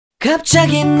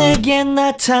갑자기 내게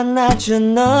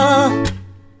나타나준 너,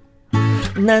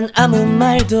 난 아무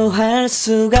말도 할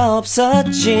수가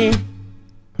없었지.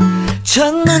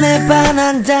 첫눈에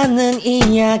반한다는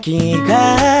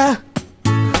이야기가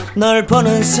널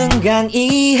보는 순간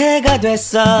이해가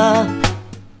됐어.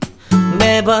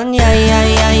 매번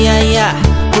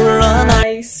야야야야야 불러.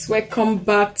 Guys, welcome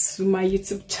back to my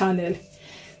YouTube channel.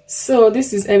 So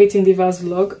this is Everything Divas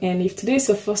Vlog, and if today is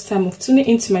your first time of tuning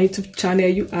into my YouTube channel,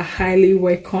 you are highly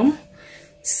welcome.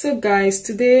 So guys,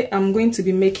 today I'm going to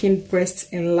be making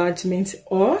breast enlargement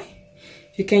oil.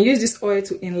 You can use this oil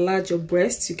to enlarge your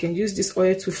breast. You can use this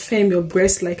oil to firm your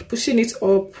breast, like pushing it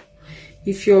up.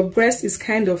 If your breast is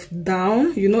kind of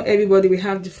down, you know, everybody, we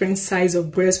have different size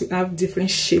of breast, we have different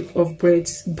shape of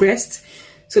breast.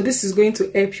 So this is going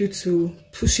to help you to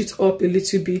push it up a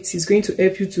little bit. It's going to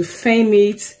help you to firm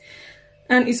it,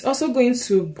 and it's also going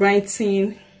to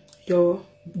brighten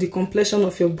the complexion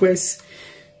of your breast.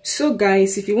 So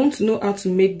guys, if you want to know how to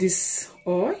make this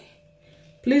oil,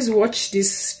 please watch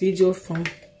this video from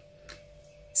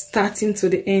starting to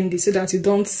the end so that you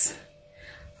don't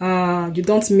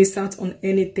miss out on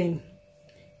anything.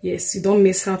 Yes, you don't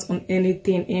miss out on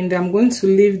anything. And I'm going to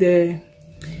leave the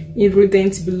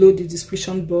ingredients below the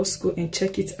description box. Go and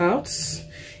check it out.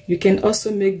 You can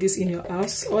also make this in your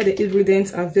house. All the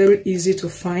ingredients are very easy to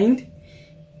find.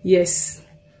 Yes,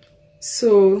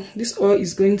 so this oil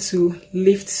is going to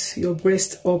lift your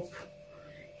breast up,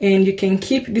 and you can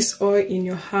keep this oil in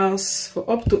your house for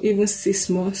up to even 6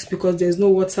 months because there's no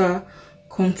water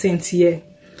content here.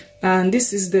 And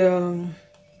this is the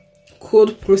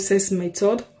cold process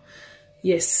method.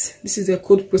 Yes, this is the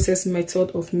cold process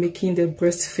method of making the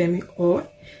breast firming oil.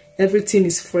 Everything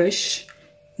is fresh,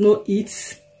 no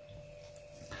heat,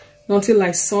 nothing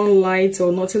like sunlight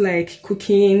or nothing like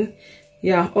cooking.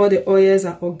 Yeah, all the oils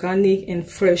are organic and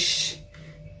fresh.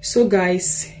 So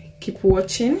guys, keep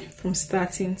watching from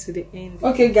starting to the end.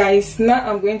 Okay guys, now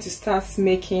I'm going to start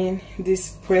making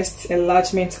this breast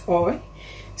enlargement oil.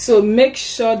 So make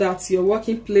sure that your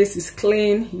working place is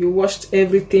clean, you washed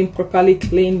everything properly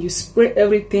clean, you spray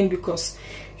everything, because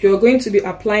you're going to be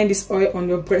applying this oil on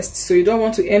your breast. So you don't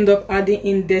want to end up adding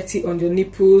in dirty on your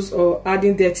nipples or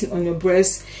adding dirty on your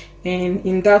breast, and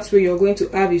in that way you're going to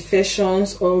have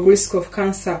infections or risk of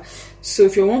cancer. So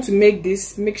if you want to make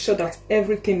this, make sure that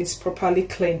everything is properly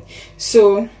clean.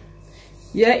 So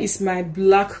here is my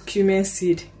black cumin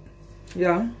seed.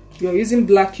 Yeah, you're using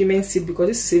black cumin seed because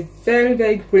this is a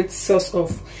very great source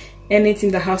of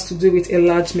anything that has to do with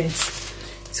enlargement.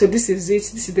 So this is it.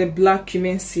 This is the black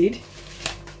cumin seed,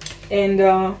 and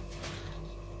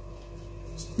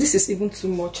this is even too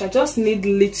much. I just need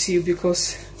little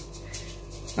because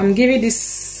I'm giving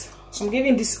this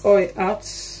oil out.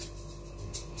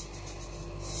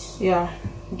 Yeah,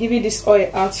 giving this oil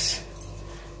out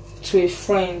to a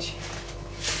friend.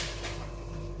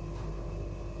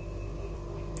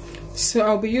 So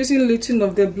I'll be using little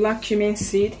of the black cumin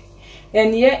seed,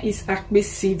 and here is akpi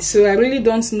seed. So I really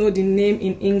don't know the name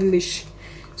in English.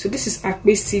 So this is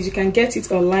akpi seed. You can get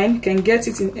it online, you can get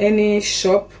it in any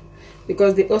shop,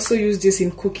 because they also use this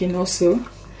in cooking also.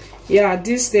 Yeah,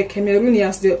 the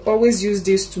Cameroonians, they always use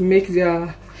this to make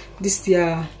their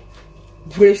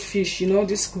gray fish, you know,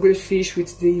 this gray fish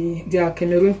with their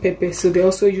Cameroon pepper. So they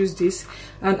also use this.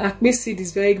 And akpi seed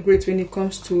is very great when it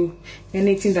comes to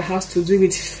anything that has to do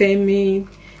with firming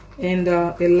and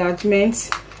enlargement.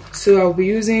 So I'll be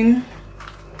using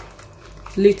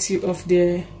little of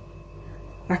the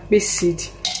akpi seed.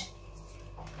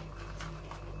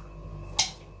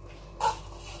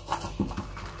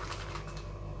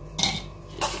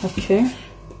 Okay,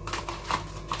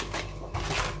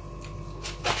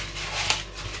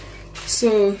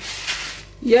 so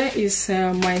here is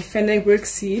my fenugreek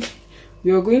seed. We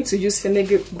are going to use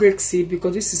fenugreek seed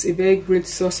because this is a very great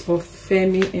source of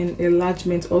firming and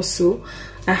enlargement also.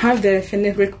 I have the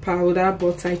fenugreek powder,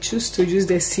 but I choose to use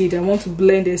the seed. I want to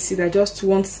blend the seed. I just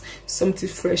want something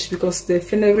fresh because the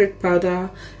fenugreek powder,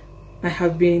 I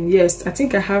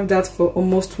think I have that for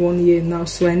almost 1 year now,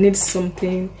 so I need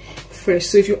something fresh.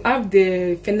 So if you have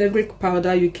the fenugreek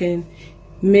powder, you can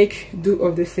make do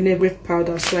of the fenugreek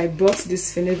powder. So I bought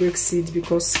this fenugreek seed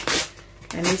because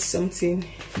I need something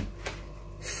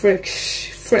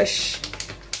fresh.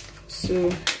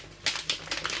 So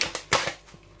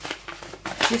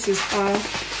this is how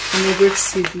fenugreek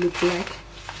seed look like.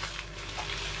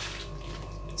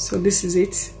 So this is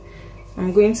it.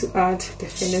 I'm going to add the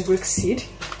fenugreek seed.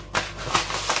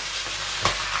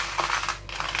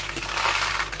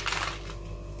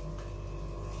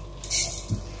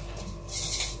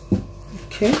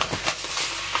 Okay.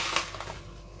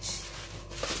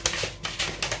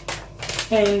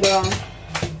 And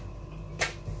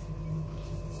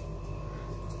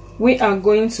we are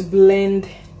going to blend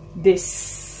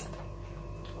this.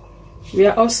 We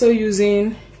are also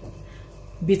using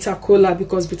bitter kola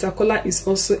because bitter kola is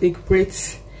also a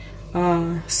great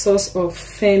source of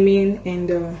famine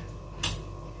and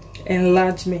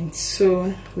enlargement,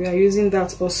 so we are using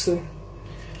that also.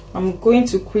 I'm going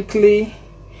to quickly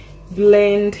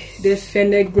blend the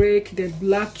fenugreek, the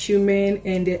black cumin,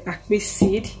 and the akpi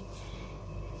seed,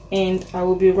 and I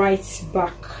will be right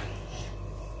back.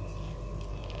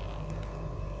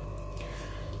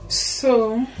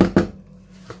 So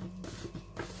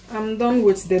I'm done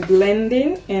with the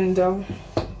blending, and I'm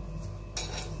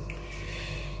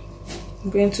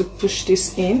going to push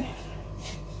this in.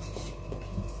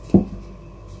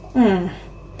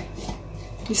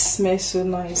 This smells so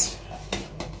nice.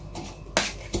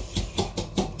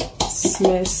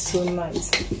 Smells so nice.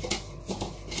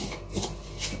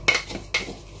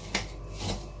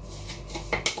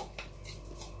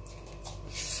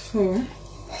 So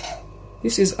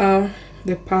this is how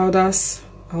the powders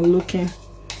are looking.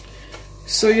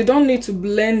 So you don't need to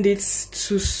blend it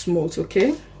too smooth,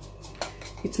 okay?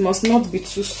 It must not be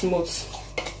too smooth.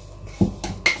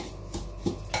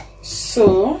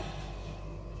 So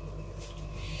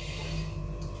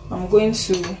I'm going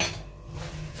to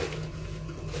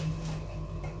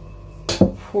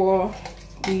pour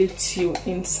little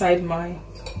inside my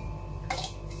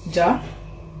jar,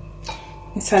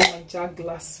 inside my jar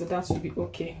glass, so that will be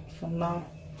okay for now.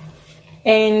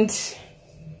 And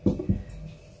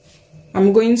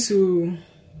I'm going to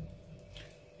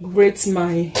grate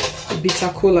my bitter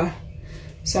kola,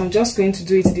 so I'm just going to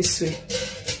do it this way.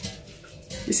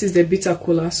 This is the bitter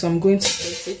kola, so I'm going to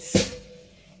grate it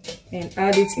and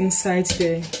add it inside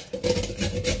the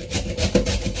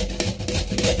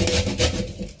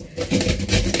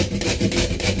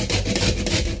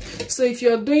so if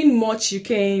you're doing much, you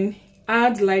can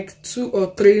add like 2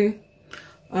 or 3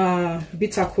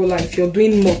 bitter kola if you're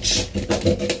doing much.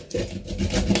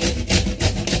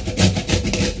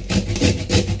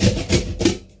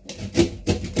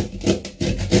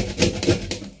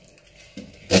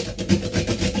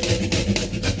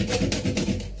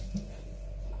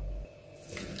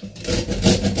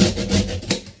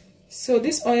 So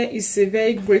this oil is a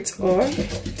very great oil.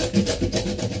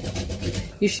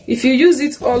 If you use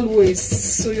it always,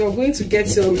 so you're going to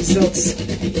get your results.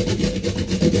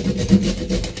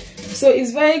 So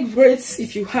it's very great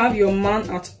if you have your man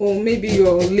at home. Maybe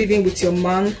you're living with your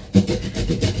man,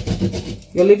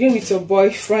 you're living with your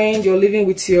boyfriend, you're living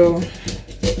with your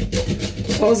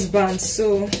husband.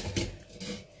 So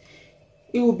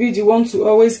it will be the one to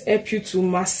always help you to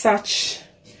massage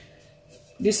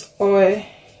this oil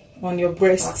on your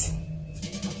breast.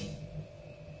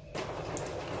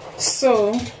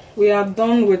 So we are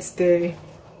done with the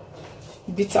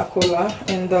bitter kola,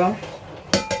 and that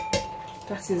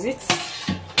is it.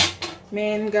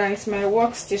 Man, guys, my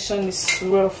workstation is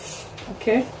rough.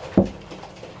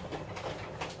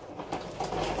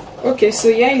 Okay,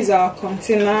 so here is our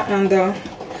container, and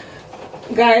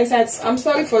guys, I'm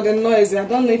sorry for the noise. I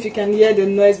don't know if you can hear the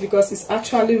noise because it's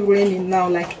actually raining now,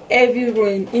 like heavy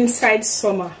rain inside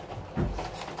summer.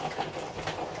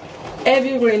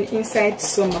 Heavy rain inside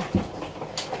summer.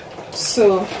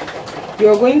 So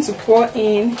you're going to pour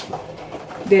in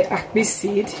the akpi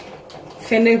seed,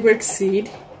 fenugreek seed,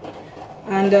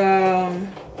 and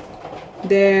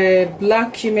the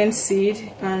black cumin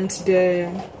seed, and the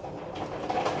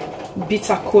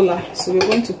bitter kola. So we're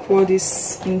going to pour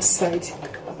this inside.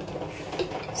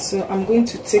 So I'm going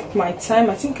to take my time.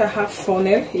 I think I have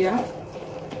funnel here.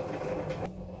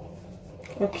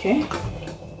 Okay.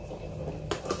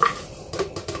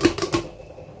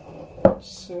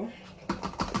 So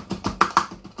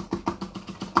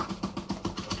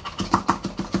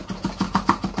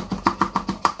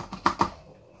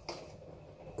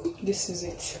this is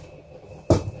it.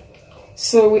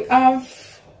 So we have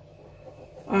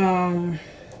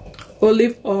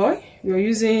olive oil. We're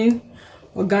using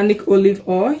organic olive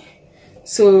oil,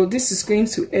 so this is going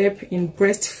to help in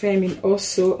breast famine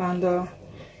also, and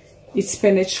it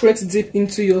penetrates deep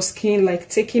into your skin, like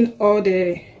taking all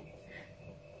the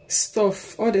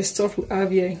stuff we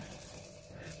have here,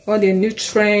 all the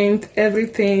nutrient,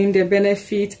 everything, the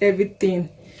benefit, everything.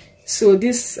 So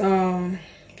this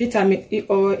vitamin E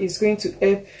oil is going to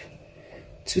help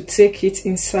to take it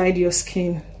inside your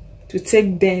skin, to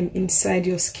take them inside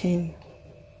your skin.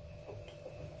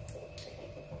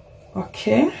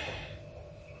 Okay,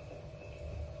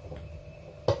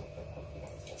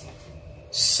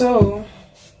 so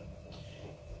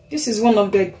this is one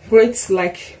of the great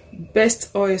like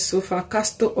best oil so far,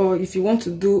 castor oil. If you want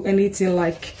to do anything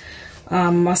like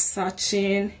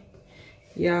massaging,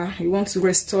 yeah, you want to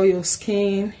restore your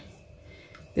skin,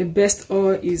 the best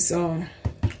oil is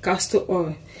castor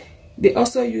oil. They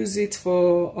also use it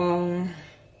for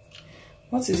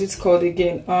what is it called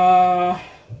again,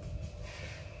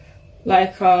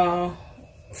 like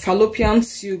fallopian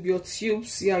tube, your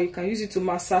tubes. Yeah, you can use it to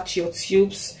massage your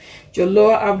tubes, your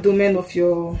lower abdomen of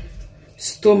your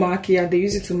stomach. Yeah, they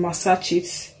use it to massage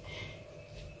it.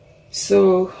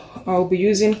 So I'll be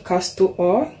using castor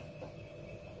oil.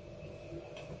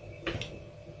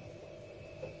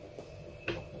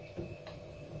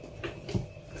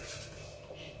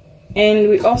 And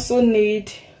we also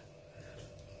need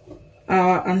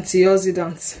our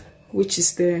antioxidant, which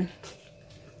is the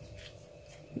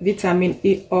vitamin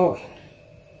E oil.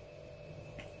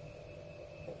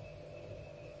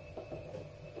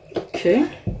 Okay, I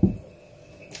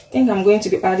think I'm going to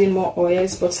be adding more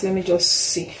oils, but let me just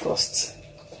see first.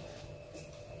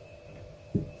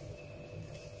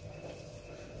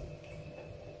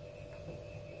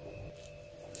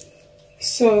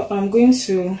 So I'm going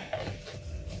to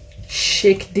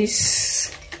shake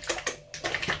this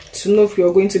to know if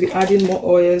you're going to be adding more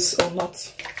oils or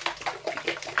not.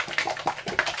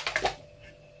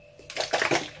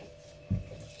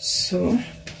 So I'm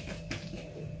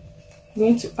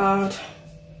going to add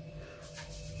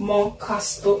more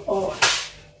castor oil.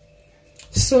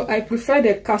 So I prefer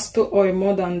the castor oil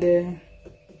more than the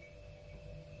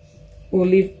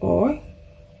olive oil.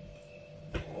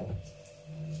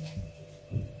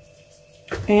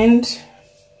 And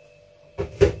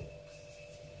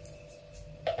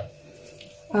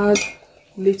add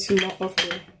little more of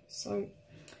the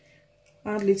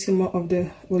add little more of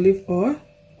the olive oil.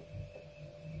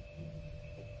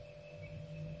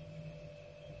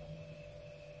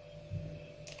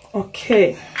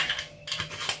 Okay,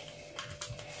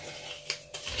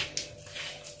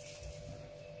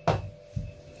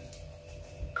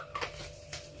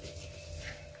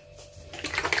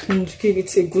 and give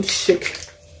it a good shake.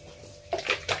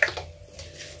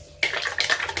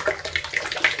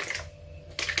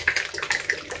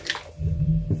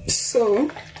 So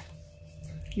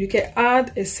you can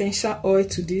add essential oil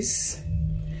to this.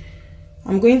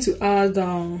 I'm going to add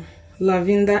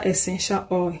lavender essential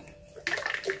oil.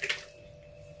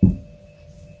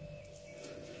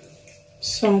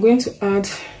 So I'm going to add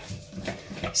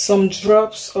some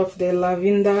drops of the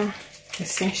lavender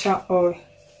essential oil.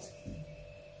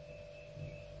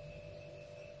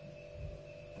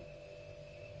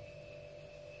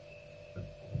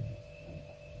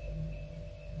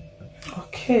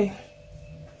 Okay.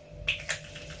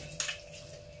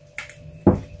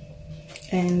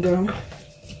 And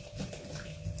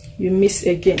you mix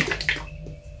again.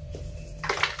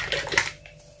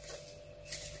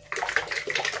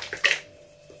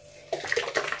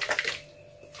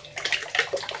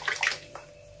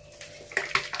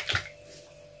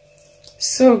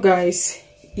 So guys,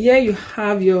 here you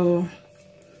have your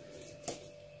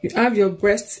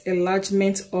breast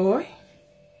enlargement oil.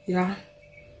 Yeah,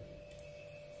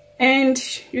 and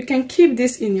you can keep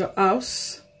this in your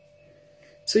house.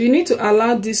 So you need to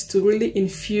allow this to really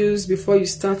infuse before you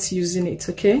start using it.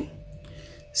 Okay,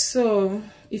 so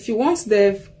if you want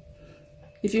the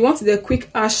quick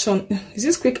action, is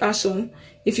this quick action?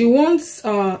 If you want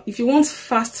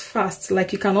fast,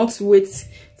 like you cannot wait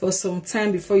for some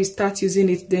time before you start using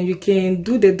it, then you can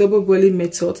do the double boiling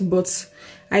method. But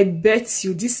I bet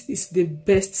you this is the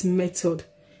best method.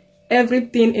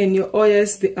 Everything in your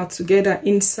oils, they are together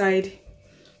inside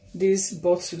this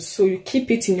bottle. So you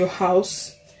keep it in your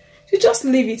house. You just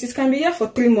leave it. It can be here for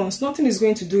 3 months. Nothing is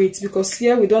going to do it, because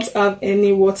here we don't have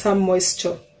any water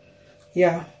moisture.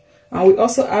 Yeah. And we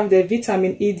also have the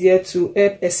vitamin E there to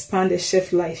help expand the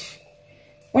shelf life.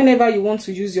 Whenever you want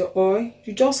to use your oil,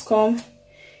 you just come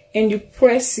and you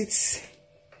press it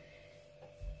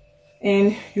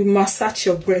and you massage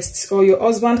your breast. Or your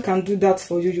husband can do that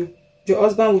for you. Your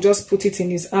husband will just put it in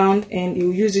his hand and he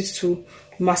will use it to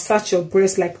massage your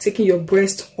breast, like taking your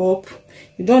breast up.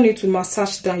 You don't need to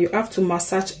massage down, you have to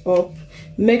massage up.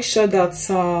 Make sure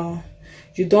that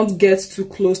you don't get too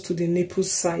close to the nipple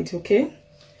side. Okay,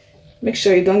 make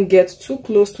sure you don't get too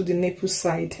close to the nipple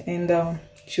side, and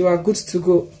you are good to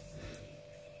go.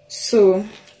 So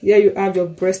here you have your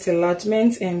breast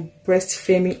enlargement and breast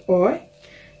firming oil.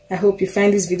 I hope you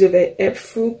find this video very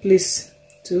helpful. Please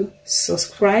do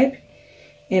subscribe,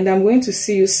 and I'm going to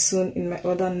see you soon in my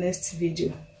other next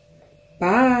video.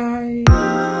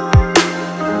 Bye.